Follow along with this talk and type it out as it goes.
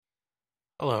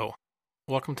Hello,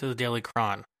 welcome to the Daily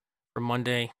Cron for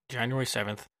Monday, January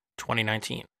 7th,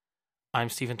 2019. I'm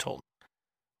Stephen Tolt.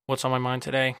 What's on my mind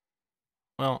today?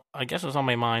 Well, I guess what's on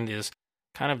my mind is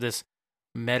kind of this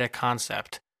meta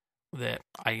concept that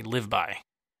I live by.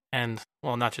 And,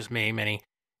 well, not just me, many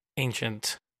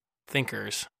ancient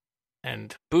thinkers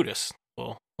and Buddhists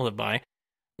will live by,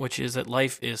 which is that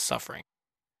life is suffering.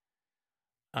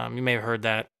 You may have heard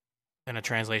that in a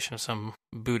translation of some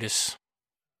Buddhist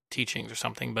teachings or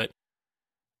something, but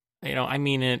I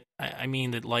mean it. I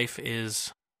mean that life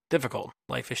is difficult.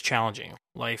 Life is challenging.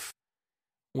 Life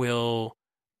will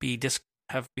be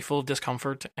full of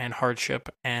discomfort and hardship,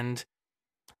 and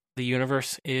the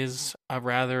universe is a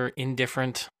rather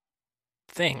indifferent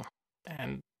thing.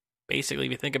 And basically,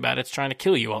 if you think about it, it's trying to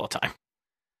kill you all the time.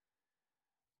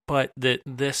 But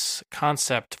this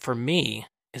concept for me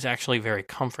is actually very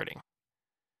comforting.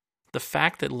 The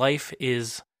fact that life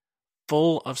is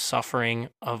full of suffering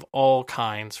of all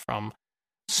kinds, from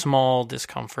small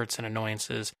discomforts and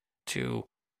annoyances to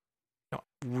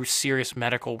serious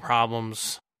medical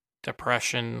problems,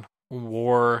 depression,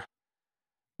 war,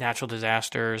 natural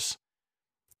disasters.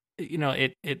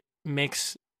 It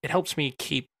helps me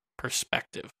keep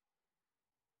perspective.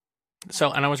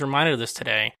 And I was reminded of this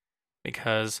today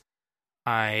because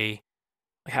I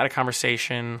had a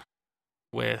conversation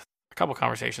with a couple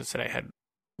conversations today. I had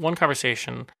one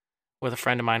conversation with a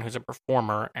friend of mine who's a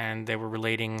performer, and they were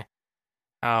relating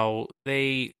how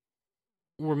they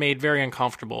were made very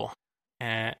uncomfortable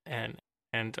and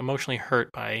emotionally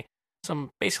hurt by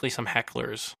some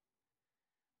hecklers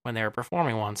when they were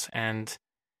performing once, and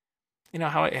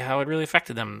how it really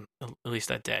affected them, at least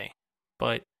that day.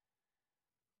 But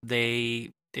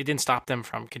it didn't stop them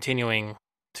from continuing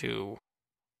to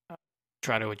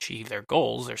try to achieve their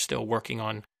goals. They're still working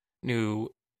on new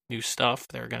stuff.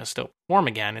 They're going to still perform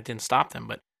again. It didn't stop them,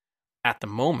 but at the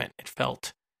moment, it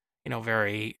felt,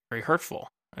 very, very hurtful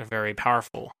and very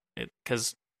powerful.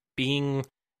 Because feeling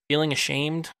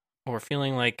ashamed or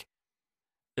feeling like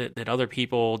that other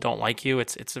people don't like you,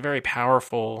 it's a very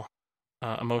powerful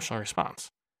emotional response.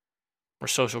 We're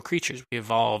social creatures. We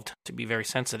evolved to be very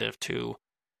sensitive to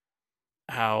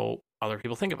how other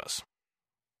people think of us.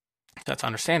 That's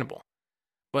understandable.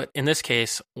 But in this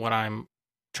case, what I'm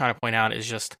trying to point out is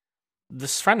just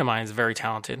this friend of mine is very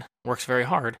talented, works very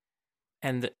hard,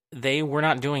 and they were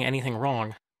not doing anything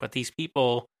wrong. But these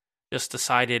people just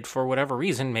decided, for whatever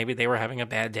reason, maybe they were having a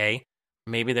bad day,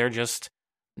 maybe they're just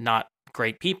not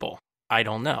great people. I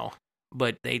don't know.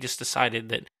 But they just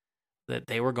decided that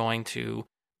they were going to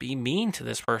be mean to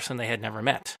this person they had never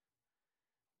met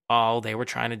while they were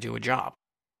trying to do a job.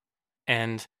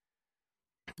 And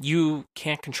you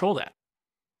can't control that.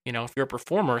 If you're a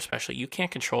performer, especially, you can't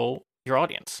control your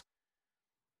audience.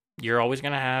 You're always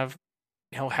going to have,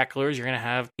 hecklers. You're going to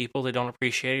have people that don't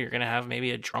appreciate it. You're going to have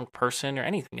maybe a drunk person or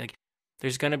anything. Like,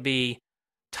 there's going to be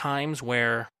times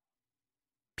where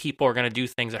people are going to do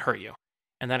things that hurt you.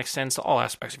 And that extends to all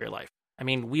aspects of your life. I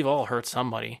mean, we've all hurt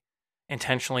somebody,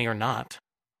 intentionally or not.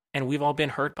 And we've all been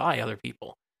hurt by other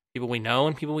people. People we know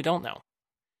and people we don't know.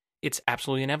 It's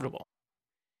absolutely inevitable.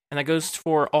 And that goes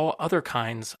for all other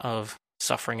kinds of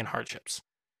suffering and hardships.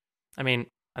 I mean,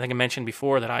 I think I mentioned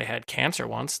before that I had cancer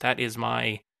once. That is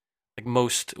one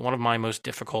of my most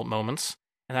difficult moments.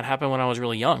 And that happened when I was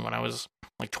really young, when I was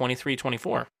like 23,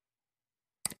 24.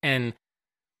 And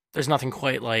there's nothing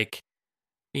quite like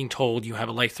being told you have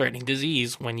a life-threatening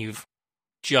disease when you've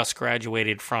just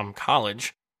graduated from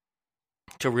college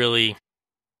to really,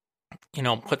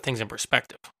 put things in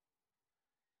perspective.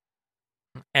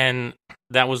 And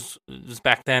that was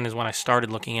back then is when I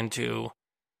started looking into,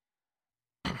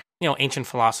 ancient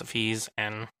philosophies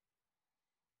and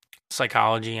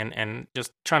psychology and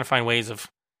just trying to find ways of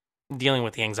dealing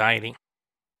with the anxiety.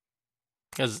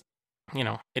 Because,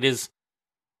 it is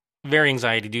very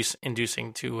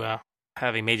anxiety-inducing to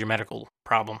have a major medical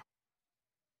problem.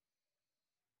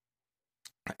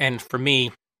 And for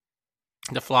me,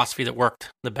 the philosophy that worked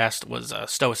the best was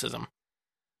Stoicism.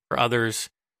 For others,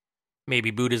 maybe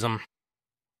Buddhism,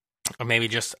 or maybe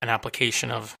just an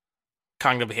application of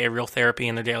cognitive behavioral therapy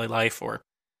in their daily life, or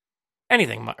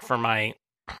anything. For my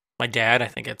dad, I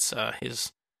think it's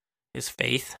his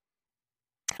faith.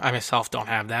 I myself don't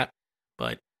have that,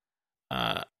 but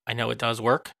I know it does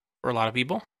work for a lot of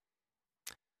people.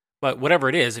 But whatever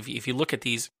it is, if you look at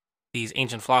these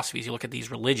ancient philosophies, you look at these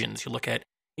religions, you look at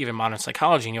even modern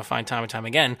psychology, and you'll find time and time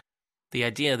again the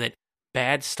idea that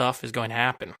bad stuff is going to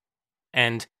happen,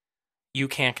 and you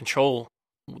can't control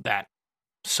that.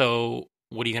 So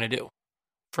what are you going to do?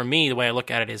 For me, the way I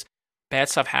look at it is bad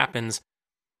stuff happens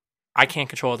I can't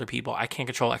control other people. I can't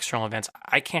control external events.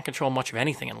 I can't control much of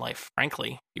anything in life,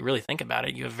 frankly. If you really think about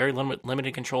it, you have very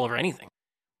limited control over anything.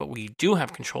 What we do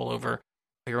have control over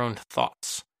are your own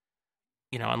thoughts.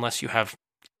 Unless you have,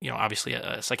 obviously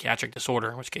a psychiatric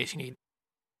disorder, in which case you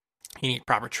need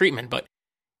proper treatment. But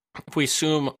if we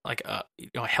assume like a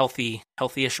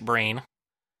healthy-ish brain,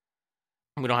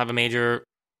 we don't have a major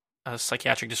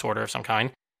psychiatric disorder of some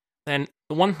kind, then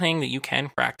the one thing that you can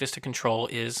practice to control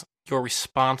is your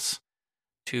response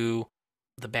to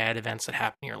the bad events that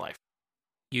happen in your life.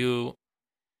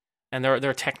 And there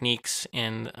are techniques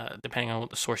in, depending on what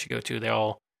the source you go to, they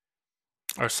all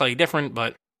are slightly different,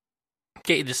 but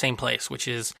get you to the same place, which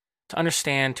is to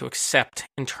understand, to accept,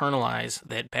 internalize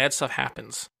that bad stuff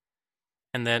happens,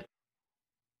 and that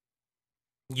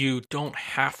you don't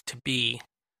have to be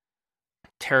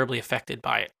terribly affected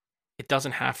by it. It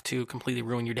doesn't have to completely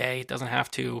ruin your day. It doesn't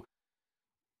have to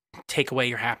take away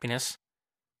your happiness.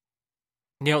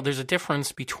 There's a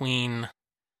difference between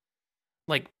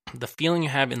like the feeling you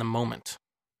have in the moment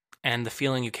and the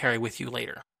feeling you carry with you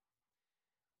later.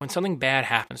 When something bad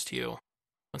happens to you,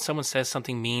 when someone says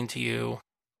something mean to you,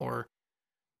 or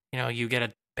you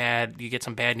get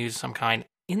some bad news of some kind,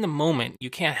 in the moment you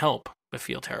can't help but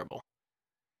feel terrible.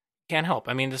 You can't help.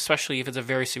 I mean, especially if it's a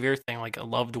very severe thing, like a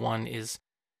loved one is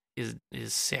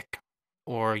sick,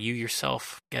 or you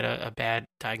yourself get a bad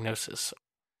diagnosis,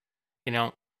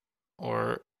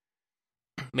 or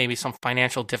maybe some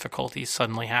financial difficulties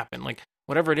suddenly happen. Like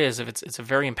whatever it is, if it's a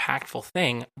very impactful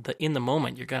thing, in the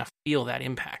moment you're gonna feel that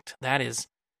impact. That is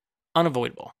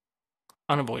unavoidable.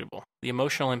 The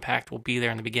emotional impact will be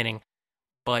there in the beginning,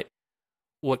 but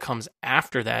what comes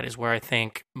after that is where I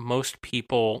think most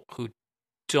people who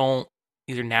don't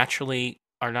either naturally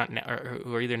are not, or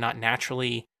who are either not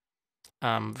naturally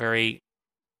very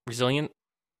resilient,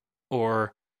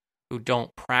 or who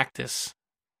don't practice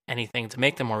anything to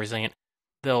make them more resilient,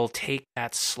 they'll take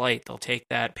that slight, they'll take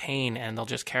that pain, and they'll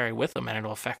just carry with them, and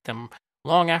it'll affect them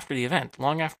long after the event,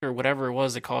 long after whatever it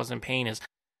was that caused them pain is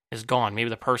gone. Maybe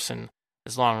the person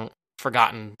has long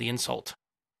forgotten the insult,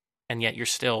 and yet you're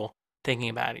still thinking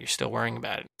about it, you're still worrying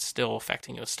about it, it's still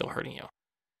affecting you, it's still hurting you.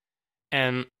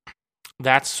 And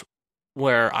that's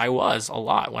where I was a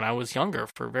lot when I was younger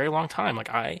for a very long time. Like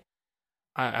I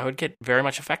would get very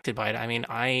much affected by it. I mean,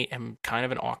 I am kind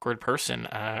of an awkward person,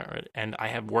 and I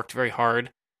have worked very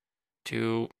hard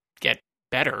to get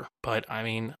better. But I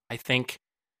mean, I think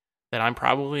that I'm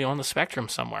probably on the spectrum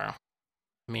somewhere.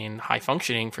 I mean, high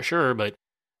functioning for sure, but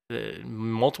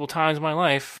multiple times in my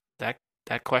life,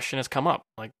 that question has come up,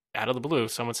 like out of the blue.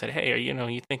 Someone said, "Hey,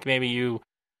 you think maybe you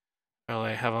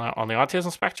really have on the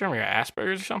autism spectrum, or you're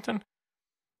Asperger's or something?"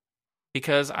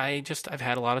 Because I've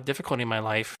had a lot of difficulty in my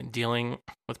life dealing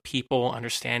with people,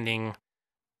 understanding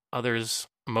others'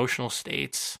 emotional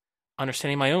states,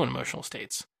 understanding my own emotional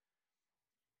states.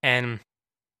 And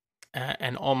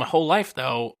all my whole life,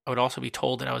 though, I would also be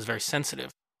told that I was very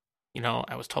sensitive.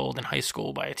 I was told in high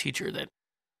school by a teacher that,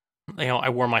 I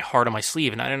wore my heart on my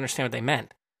sleeve, and I didn't understand what they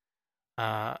meant.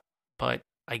 But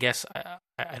I guess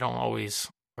I don't always,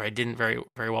 or I didn't very,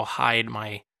 very well hide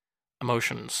my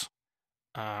emotions.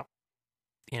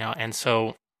 And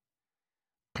so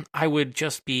I would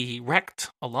just be wrecked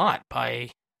a lot by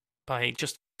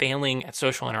just failing at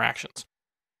social interactions,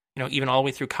 even all the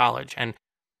way through college. And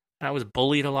I was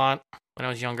bullied a lot when I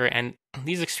was younger. And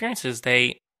these experiences,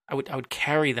 I would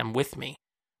carry them with me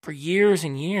for years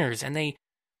and years. And they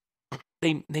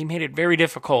made it very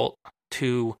difficult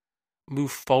to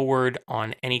move forward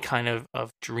on any kind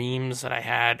of dreams that I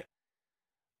had.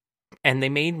 And they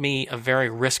made me a very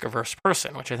risk-averse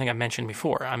person, which I think I mentioned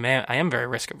before. I am very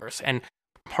risk-averse. And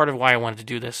part of why I wanted to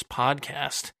do this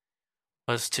podcast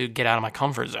was to get out of my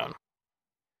comfort zone.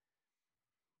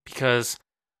 Because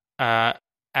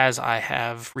as I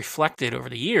have reflected over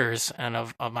the years and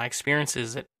of my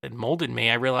experiences that molded me,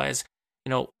 I realized,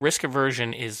 risk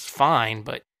aversion is fine,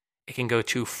 but it can go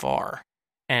too far.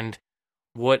 And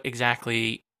what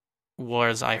exactly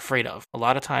was I afraid of? A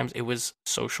lot of times it was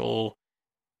social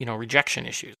rejection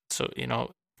issues. So,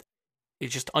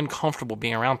 it's just uncomfortable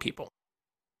being around people.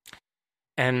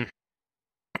 And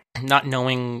not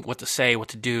knowing what to say, what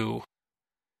to do,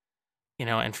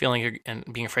 and feeling and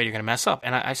being afraid you're going to mess up.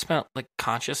 And I spent like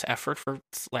conscious effort for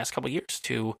the last couple of years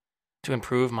to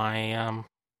improve my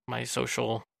my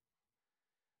social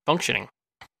functioning.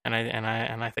 And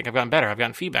I think I've gotten better. I've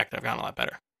gotten feedback that I've gotten a lot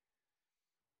better.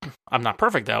 I'm not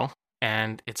perfect though,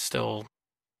 and it's still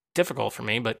difficult for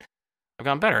me, but I've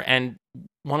gotten better. And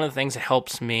one of the things that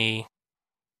helps me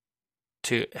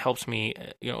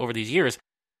over these years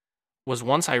was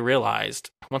once I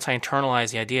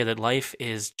internalized the idea that life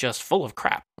is just full of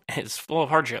crap It's full of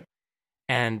hardship.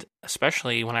 And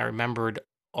especially when I remembered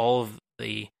all of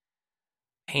the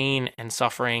pain and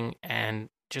suffering and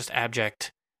just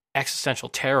abject existential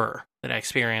terror that I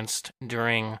experienced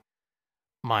during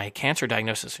my cancer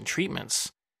diagnosis and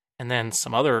treatments, and then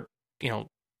some other,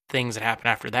 things that happened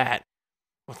after that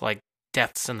with like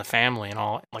deaths in the family and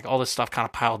all this stuff kind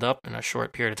of piled up in a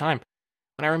short period of time.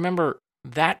 When I remember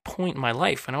that point in my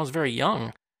life, when I was very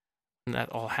young, when that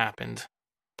all happened,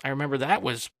 I remember that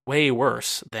was way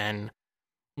worse than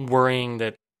worrying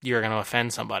that you're going to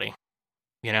offend somebody,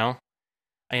 you know?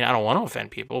 I mean, I don't want to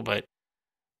offend people, but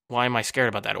why am I scared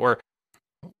about that? Or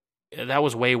that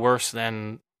was way worse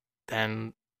than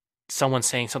someone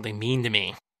saying something mean to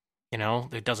me,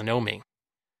 that doesn't know me.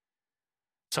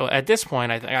 So at this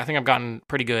point, I think I've gotten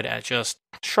pretty good at just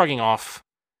shrugging off,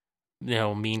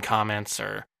 mean comments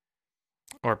or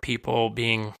people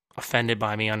being offended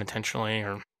by me unintentionally,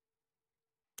 or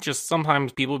just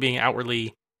sometimes people being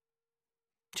outwardly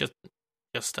just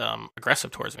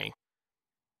aggressive towards me.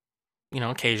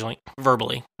 Occasionally,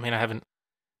 verbally. I mean, I haven't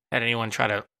had anyone try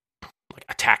to like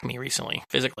attack me recently,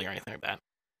 physically or anything like that.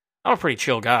 I'm a pretty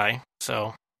chill guy,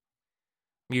 so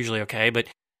I'm usually okay. But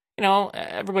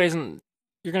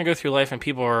you're gonna go through life, and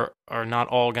people are not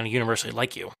all gonna universally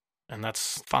like you, and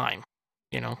that's fine,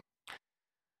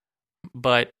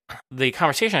 But the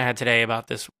conversation I had today about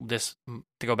this to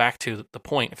go back to the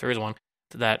point, if there is one,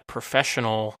 to that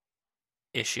professional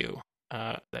issue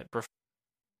that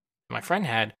my friend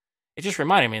had, it just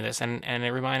reminded me of this, and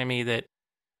it reminded me that,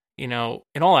 in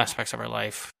all aspects of our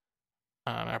life,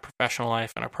 our professional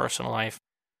life and our personal life,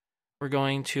 we're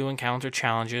going to encounter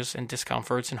challenges and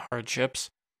discomforts and hardships,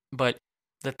 but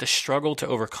that the struggle to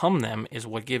overcome them is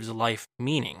what gives life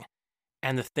meaning.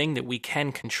 And the thing that we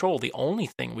can control, the only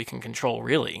thing we can control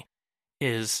really,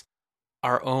 is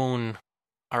our own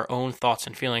thoughts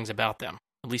and feelings about them,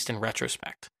 at least in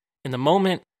retrospect. In the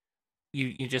moment,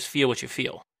 you just feel what you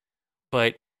feel.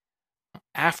 But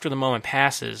after the moment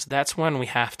passes, that's when we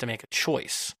have to make a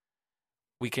choice.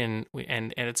 And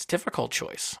it's a difficult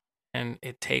choice, and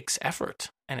it takes effort,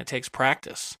 and it takes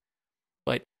practice.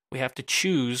 But we have to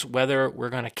choose whether we're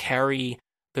going to carry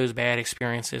those bad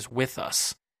experiences with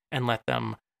us and let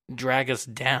them drag us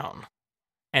down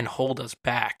and hold us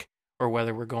back, or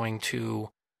whether we're going to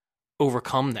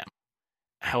overcome them,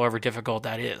 however difficult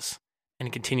that is,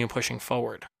 and continue pushing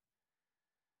forward.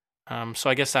 So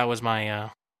I guess that was my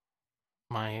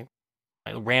my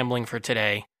rambling for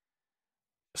today.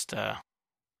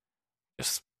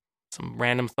 Just some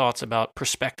random thoughts about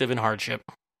perspective and hardship.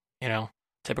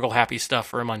 Typical happy stuff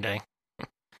for a Monday.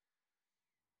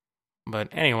 But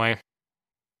anyway,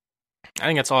 I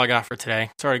think that's all I got for today.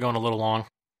 It's already going a little long.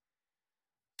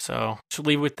 So, should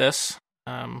leave with this.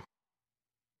 No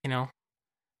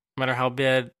matter how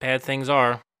bad things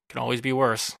are, it can always be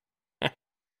worse.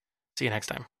 See you next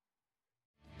time.